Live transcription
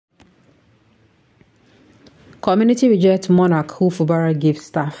Community rejects Mornach who Fubara gives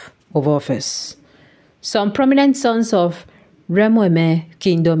staff of office. Some prominent sons of Remoeme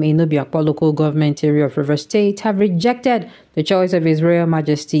Kingdom in Obiakpo local government area of River State have rejected the choice of His Royal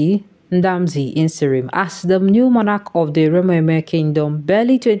Majesty Ndamzi Nsirim as the new monarch of the Remoeme Kingdom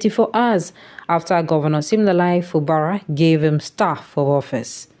barely 24 hours after Governor Simlalai Fubara gave him staff of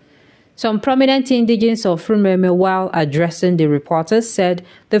office. Some prominent indigents of Remoeme, while addressing the reporters, said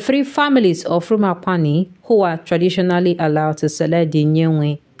the three families of Rumapani, who are traditionally allowed to select the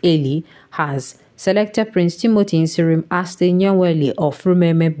Nyewe Eli, has selected Prince Timothy Nsirim as the Nyaweli of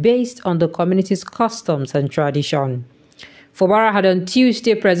Remoeme based on the community's customs and tradition. Fubara had on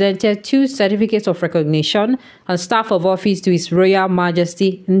Tuesday presented 2 certificates of recognition and staff of office to His Royal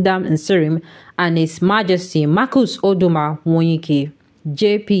Majesty Ndam Nsirim and His Majesty Marcus Oduma Wonyike,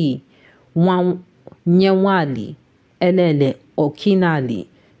 JP Nyawali, Elele Okinali,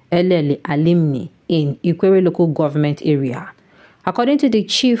 Elele Alimni in Ikwere local government area. According to the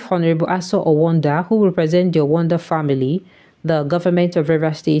Chief Honorable Aso Owonda, who represents the Owonda family, the government of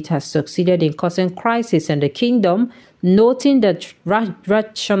River State has succeeded in causing crisis in the kingdom, noting that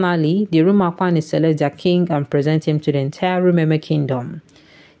rationally the Rumapani select their king and present him to the entire Remoeme kingdom.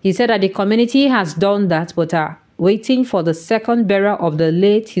 He said that the community has done that but are waiting for the second burial of the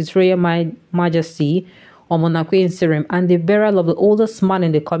late His Royal Majesty Omonakwe Nsirim and the burial of the oldest man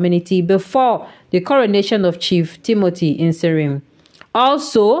in the community before the coronation of Chief Timothy Nsirim.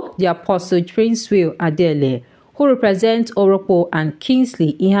 Also, the Apostle Prince Will Adele, who represents Orokpo, and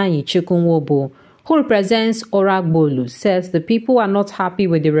Kingsley Ihanyi Chukwunwobo, who represents Oragbolu, says the people are not happy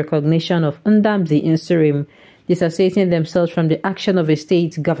with the recognition of Ndamzi Nsirim, disassociating themselves from the action of a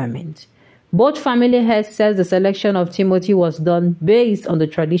state government. Both family heads says the selection of Timothy was done based on the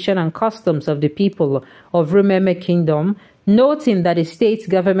tradition and customs of the people of Remoeme Kingdom, noting that the state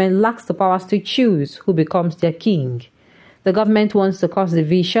government lacks the powers to choose who becomes their king. The government wants to cause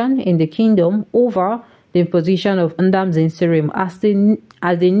division in the kingdom over the imposition of Ndamzi Nsirim as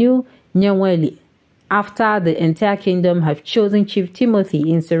the new Nyaweli, after the entire kingdom have chosen Chief Timothy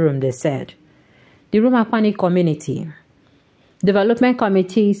Nsirim, they said. The Rumapani Community Development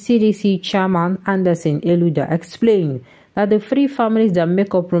Committee CDC Chairman Anderson Eluda explained that the 3 families that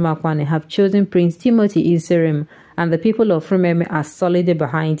make up Rumapani have chosen Prince Timothy Nsirim and the people of Remoeme are solidly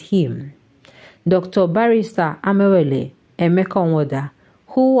behind him. Dr. Barrister Amewele Emeka Onwoda,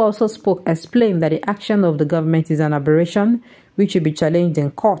 who also spoke, explained that the action of the government is an aberration which will be challenged in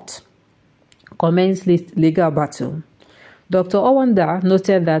court. Commence legal battle. Dr. Owonda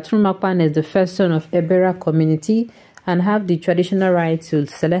noted that Rumapani is the first son of Ebera community and have the traditional right to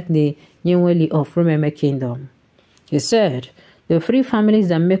select the Nyeweli of Remoeme Kingdom. He said, the 3 families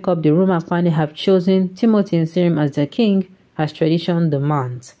that make up the Rumapani have chosen Timothy Nsirim as their king as tradition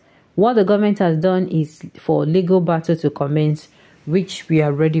demands. What the government has done is for legal battle to commence, which we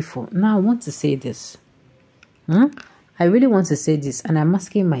are ready for. Now, I want to say this. I really want to say this, and I'm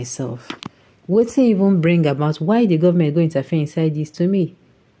asking myself, what's even bring about why the government go interfere inside this to me?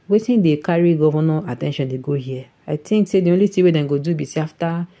 Waiting they carry governor attention, they go here. I think say the only thing we then go do is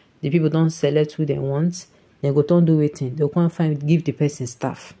after the people don't select who they want, they go don't do waiting. They can't find give the person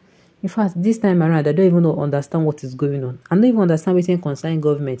staff. In fact, this time around, I don't even understand what is going on. I don't even understand what's concern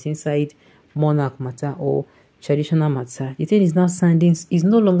government inside monarch matter or traditional matter. The thing is now sounding, is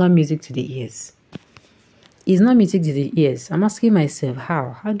no longer music to the ears. It's not music to the ears. I'm asking myself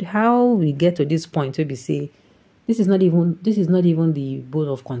how we get to this point where we say this is not even the bone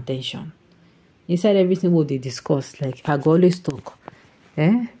of contention. Inside everything what they discuss, like I go always talk.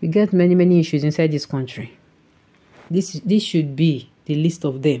 We get many issues inside this country. This should be the list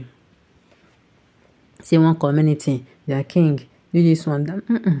of them. Say one community, their king, do this one,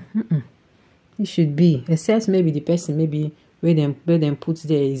 that. It should be, except maybe the person where them put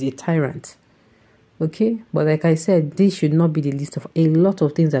there is a tyrant. Okay, but like I said, this should not be the list of a lot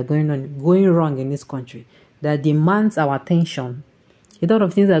of things that are going wrong in this country that demands our attention. A lot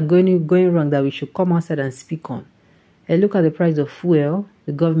of things are going wrong that we should come outside and speak on. And look at the price of fuel.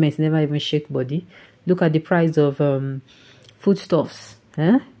 The government never even shake body. Look at the price of foodstuffs.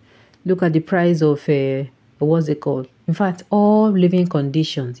 Look at the price of what's it called? In fact, all living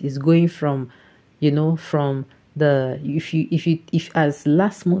conditions is going from, from the if as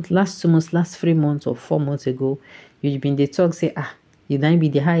last 2 months, last 3 months or 4 months ago, you've been the talk say you don't be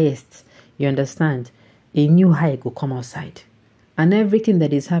the highest. You understand? A new high will come outside, and everything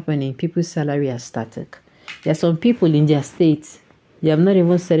that is happening, people's salary are static. There are some people in their states, they have not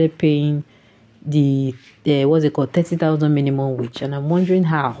even started paying the what's it called 30,000 minimum wage, and I'm wondering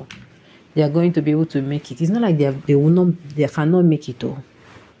how they are going to be able to make it. It's not like they cannot make it all.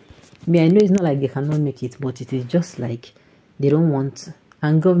 Me, I know it's not like they cannot make it, but it is just like they don't want,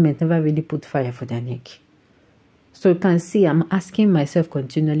 and government never really put fire for their neck. So you can see, I'm asking myself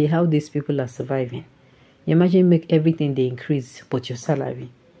continually how these people are surviving. Imagine make everything they increase, but your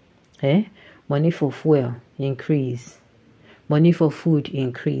salary, money for fuel increase, money for food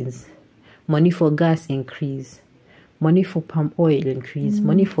increase, money for gas increase, money for palm oil increase,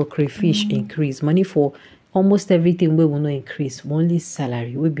 money for crayfish increase, money for almost everything we will not increase. Only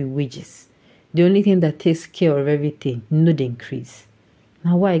salary will be wages. The only thing that takes care of everything, no the increase.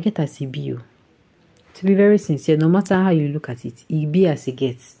 Now why I get as it be you? To be very sincere, no matter how you look at it, it be as it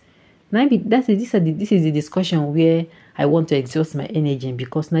gets. Now this is the discussion where I want to exhaust my energy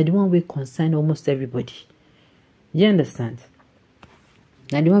because now the one way concern almost everybody. You understand?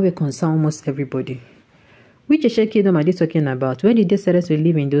 Now the one way concern almost everybody. Which Eshe kingdom are they talking about? When did they settle to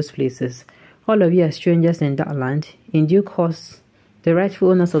live in those places? All of you are strangers in that land. In due course, the rightful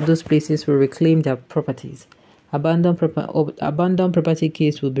owners of those places will reclaim their properties. Abandoned property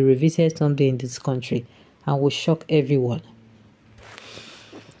case will be revisited someday in this country and will shock everyone.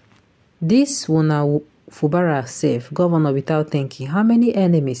 This will now Fubara safe, governor without thinking. How many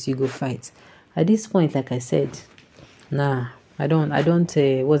enemies you go fight? At this point, like I said, nah, I don't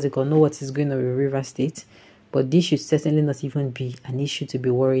what's it called, know what is going on with River State. But this should certainly not even be an issue to be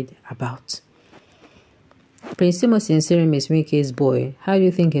worried about. Prince Timo Sincerim is Wike'S boy. How do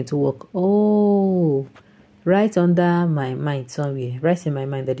you think it will work? Oh, right under my mind somewhere. Right in my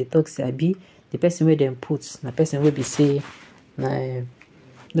mind that the talk say be the person where them put, the person will be say, no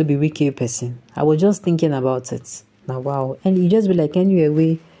be Wike person. I was just thinking about it. Now wow. And you just be like,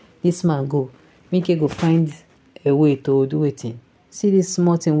 anyway, this man go. Wike go find a way to do it in. See this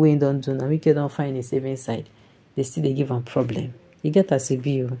small thing we don't do now. Wike don't find a saving side. They still they give him problem. You get a CB.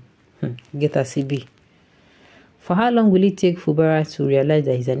 You get a CB. For how long will it take Fubara to realize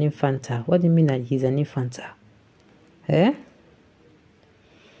that he's an infanta? What do you mean that he's an infanta?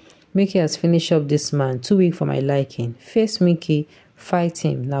 Mickey has finished up this man. 2 weeks for my liking. Face Mickey, fight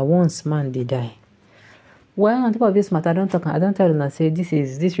him. Now once man they die. Well, on top of this matter, I don't tell them and say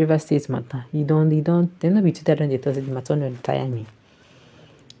this River State matter. They don't be treated on the matter don't tire me.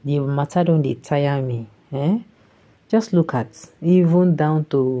 The matter don't tire me. Just look at even down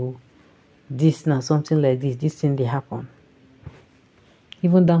to this now, something like this thing they happen.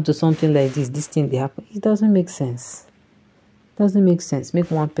 Even down to something like this thing they happen. It doesn't make sense. It doesn't make sense. Make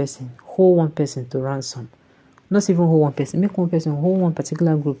one person, hold one person to ransom. Not even hold one person. Make one person hold one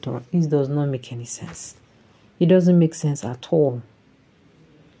particular group to ransom. It does not make any sense. It doesn't make sense at all.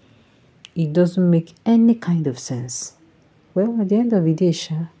 It doesn't make any kind of sense. Well, at the end of the day,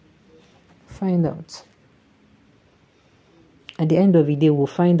 find out. At the end of the day, we'll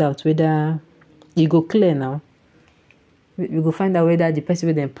find out whether it go clear now. We go find out whether the person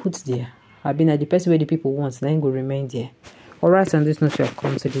where they put there, the person where the people want, then go remain there. Alright, on this note, we have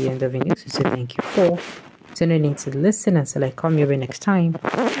come to the end of the news. So thank you for tuning in to listen. Until I come your way next time,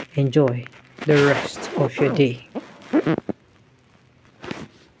 enjoy the rest of your day.